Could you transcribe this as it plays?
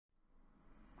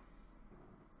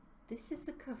This is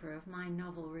the cover of my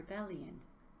novel Rebellion,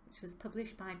 which was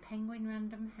published by Penguin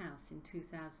Random House in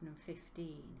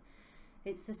 2015.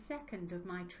 It's the second of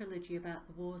my trilogy about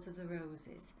the Wars of the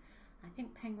Roses. I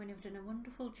think Penguin have done a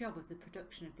wonderful job of the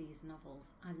production of these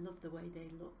novels. I love the way they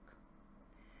look.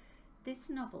 This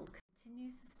novel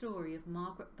continues the story of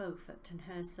Margaret Beaufort and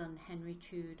her son Henry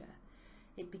Tudor.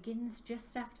 It begins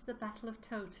just after the Battle of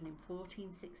Towton in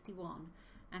 1461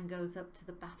 and goes up to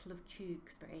the Battle of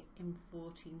Tewkesbury in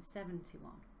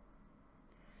 1471.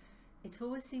 It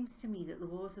always seems to me that the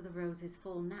Wars of the Roses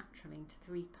fall naturally into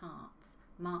three parts,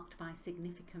 marked by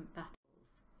significant battles.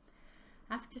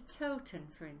 After Towton,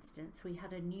 for instance, we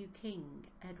had a new king,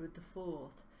 Edward IV,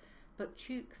 but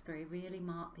Tewkesbury really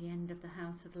marked the end of the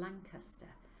House of Lancaster,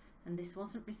 and this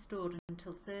wasn't restored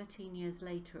until 13 years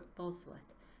later at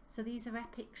Bosworth, so these are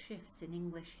epic shifts in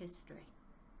English history.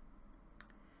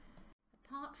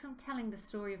 Apart from telling the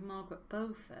story of Margaret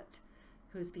Beaufort,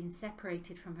 who has been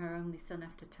separated from her only son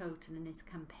after Towton and is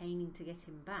campaigning to get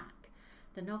him back,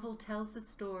 the novel tells the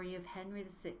story of Henry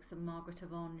VI and Margaret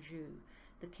of Anjou,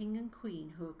 the king and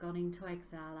queen who had gone into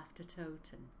exile after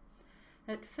Towton.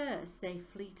 At first they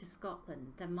flee to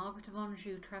Scotland, then Margaret of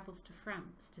Anjou travels to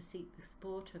France to seek the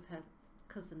support of her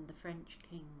cousin the French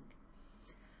king,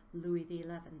 Louis XI.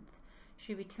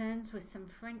 She returns with some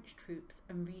French troops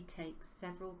and retakes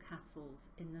several castles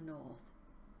in the north.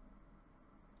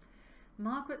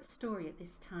 Margaret's story at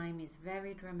this time is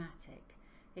very dramatic.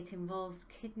 It involves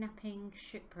kidnapping,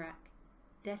 shipwreck,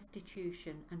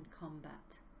 destitution and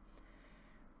combat.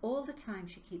 All the time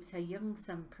she keeps her young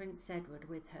son Prince Edward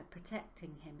with her,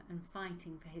 protecting him and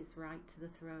fighting for his right to the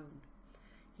throne.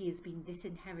 He has been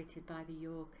disinherited by the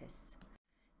Yorkists.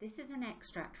 This is an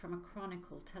extract from a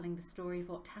chronicle telling the story of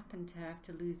what happened to her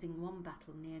after losing one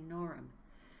battle near Norham.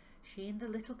 She and the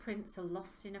little prince are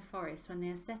lost in a forest when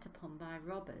they are set upon by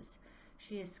robbers.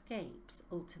 She escapes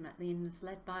ultimately and is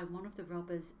led by one of the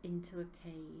robbers into a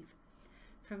cave.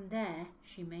 From there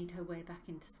she made her way back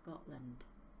into Scotland.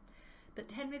 But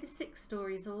Henry VI's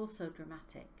story is also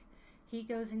dramatic. He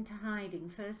goes into hiding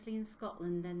firstly in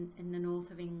Scotland, then in the north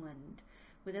of England.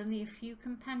 With only a few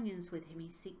companions with him, he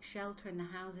seeks shelter in the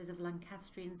houses of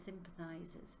Lancastrian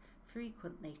sympathisers,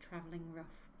 frequently travelling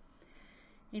rough.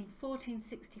 In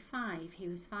 1465 he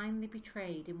was finally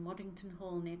betrayed in Waddington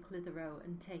Hall near Clitheroe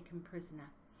and taken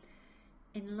prisoner.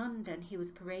 In London he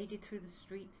was paraded through the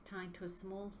streets tied to a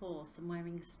small horse and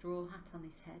wearing a straw hat on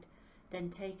his head, then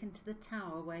taken to the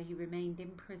Tower where he remained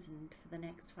imprisoned for the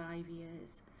next 5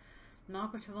 years.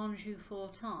 Margaret of Anjou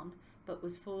fought on, but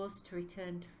was forced to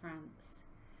return to France.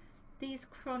 These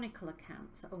chronicle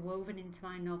accounts are woven into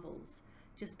my novels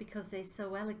just because they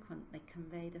so eloquently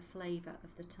convey the flavour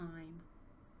of the time.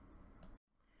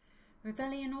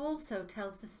 Rebellion also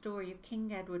tells the story of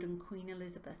King Edward and Queen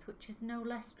Elizabeth, which is no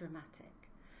less dramatic.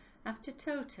 After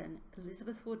Towton,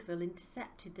 Elizabeth Woodville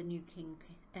intercepted the new King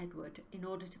Edward in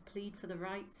order to plead for the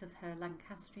rights of her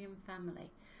Lancastrian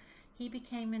family. He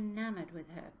became enamoured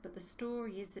with her, but the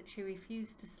story is that she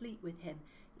refused to sleep with him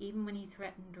even when he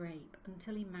threatened rape,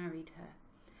 until he married her.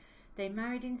 They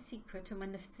married in secret, and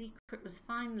when the secret was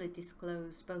finally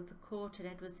disclosed, both the court and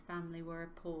Edward's family were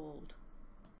appalled.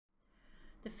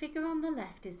 The figure on the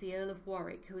left is the Earl of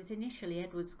Warwick, who is initially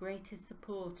Edward's greatest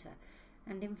supporter,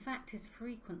 and in fact is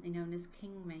frequently known as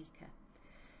Kingmaker.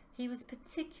 He was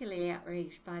particularly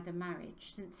outraged by the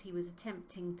marriage, since he was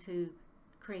attempting to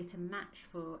create a match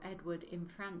for Edward in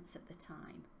France at the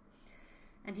time.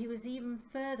 And he was even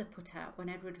further put out when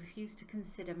Edward refused to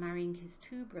consider marrying his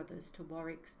two brothers to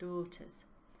Warwick's daughters.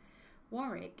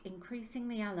 Warwick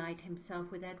increasingly allied himself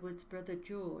with Edward's brother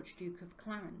George, Duke of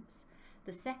Clarence.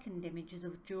 The second image is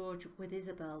of George with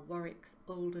Isabel, Warwick's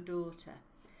older daughter.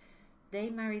 They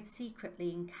married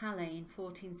secretly in Calais in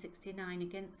 1469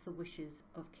 against the wishes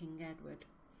of King Edward.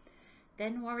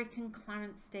 Then Warwick and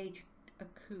Clarence staged a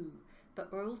coup,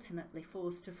 but were ultimately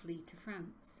forced to flee to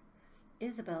France.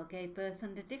 Isabel gave birth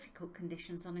under difficult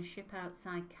conditions on a ship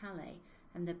outside Calais,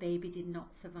 and the baby did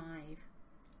not survive.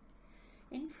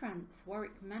 In France,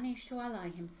 Warwick managed to ally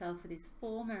himself with his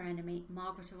former enemy,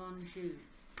 Margaret of Anjou,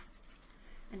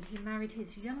 and he married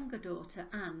his younger daughter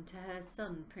Anne to her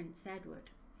son, Prince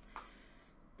Edward.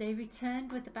 They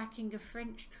returned with the backing of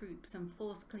French troops and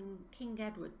forced King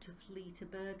Edward to flee to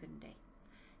Burgundy.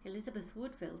 Elizabeth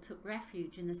Woodville took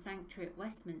refuge in the sanctuary at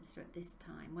Westminster at this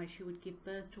time, where she would give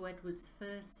birth to Edward's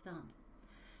first son.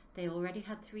 They already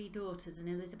had 3 daughters, and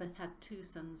Elizabeth had 2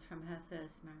 sons from her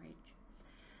first marriage.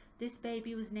 This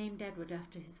baby was named Edward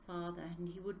after his father, and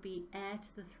he would be heir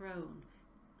to the throne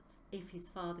if his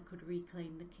father could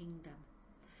reclaim the kingdom.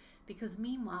 because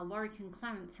meanwhile Warwick and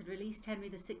Clarence had released Henry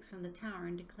VI from the Tower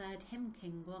and declared him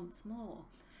king once more.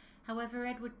 However,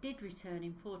 Edward did return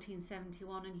in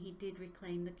 1471 and he did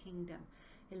reclaim the kingdom.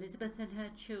 Elizabeth and her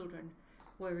children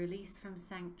were released from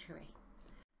sanctuary.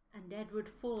 And Edward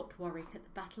fought Warwick at the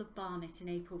Battle of Barnet in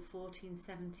April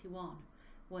 1471,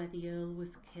 where the Earl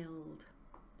was killed.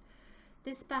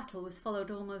 This battle was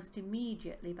followed almost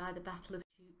immediately by the Battle of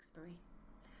Tewkesbury.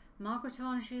 Margaret of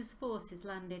Anjou's forces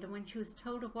landed, and when she was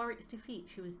told of Warwick's defeat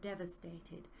she was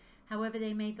devastated. However,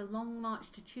 they made the long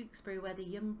march to Tewkesbury, where the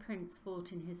young prince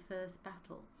fought in his first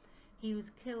battle. He was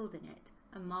killed in it,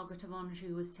 and Margaret of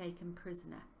Anjou was taken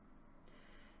prisoner.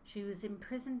 She was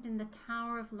imprisoned in the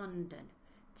Tower of London,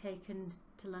 taken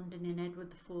to London in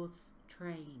Edward IV's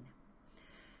train.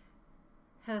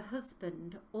 Her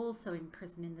husband, also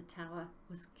imprisoned in the Tower,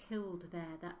 was killed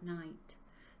there that night.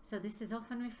 So this is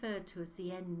often referred to as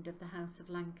the end of the House of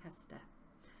Lancaster.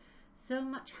 So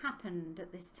much happened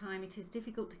at this time it is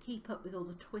difficult to keep up with all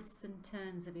the twists and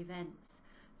turns of events.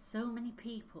 So many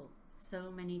people, so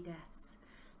many deaths.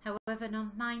 However,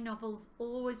 my novels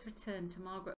always return to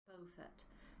Margaret Beaufort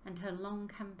and her long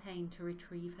campaign to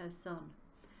retrieve her son.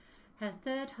 Her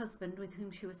third husband, with whom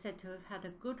she was said to have had a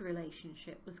good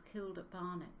relationship, was killed at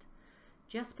Barnet.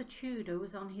 Jasper Tudor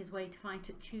was on his way to fight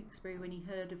at Tewkesbury when he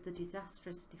heard of the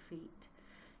disastrous defeat.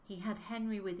 He had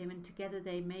Henry with him, and together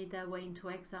they made their way into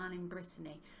exile in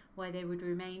Brittany, where they would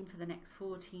remain for the next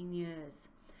 14 years.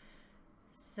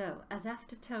 So, as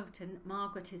after Towton,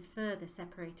 Margaret is further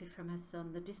separated from her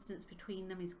son. The distance between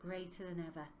them is greater than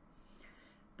ever.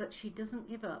 But she doesn't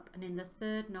give up, and in the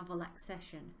third novel,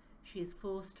 Accession, she is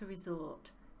forced to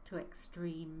resort to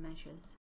extreme measures.